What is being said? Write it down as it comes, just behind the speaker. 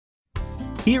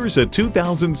Here's a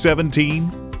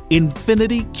 2017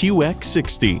 INFINITI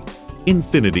QX60.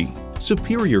 INFINITI,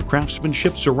 superior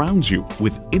craftsmanship surrounds you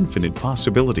with infinite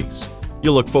possibilities.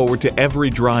 You'll look forward to every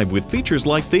drive with features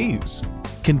like these: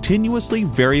 continuously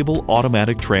variable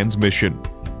automatic transmission,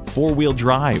 four-wheel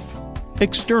drive,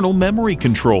 external memory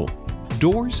control,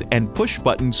 doors and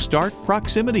push-button start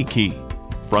proximity key,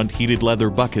 front heated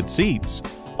leather bucket seats,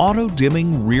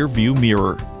 auto-dimming rear-view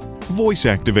mirror, voice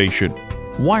activation,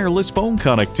 wireless phone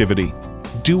connectivity,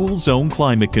 dual-zone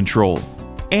climate control,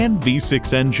 and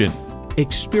V6 engine.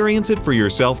 Experience it for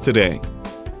yourself today.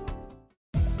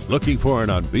 Looking for an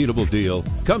unbeatable deal?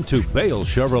 Come to Bale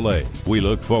Chevrolet. We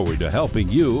look forward to helping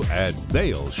you at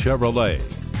Bale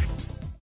Chevrolet.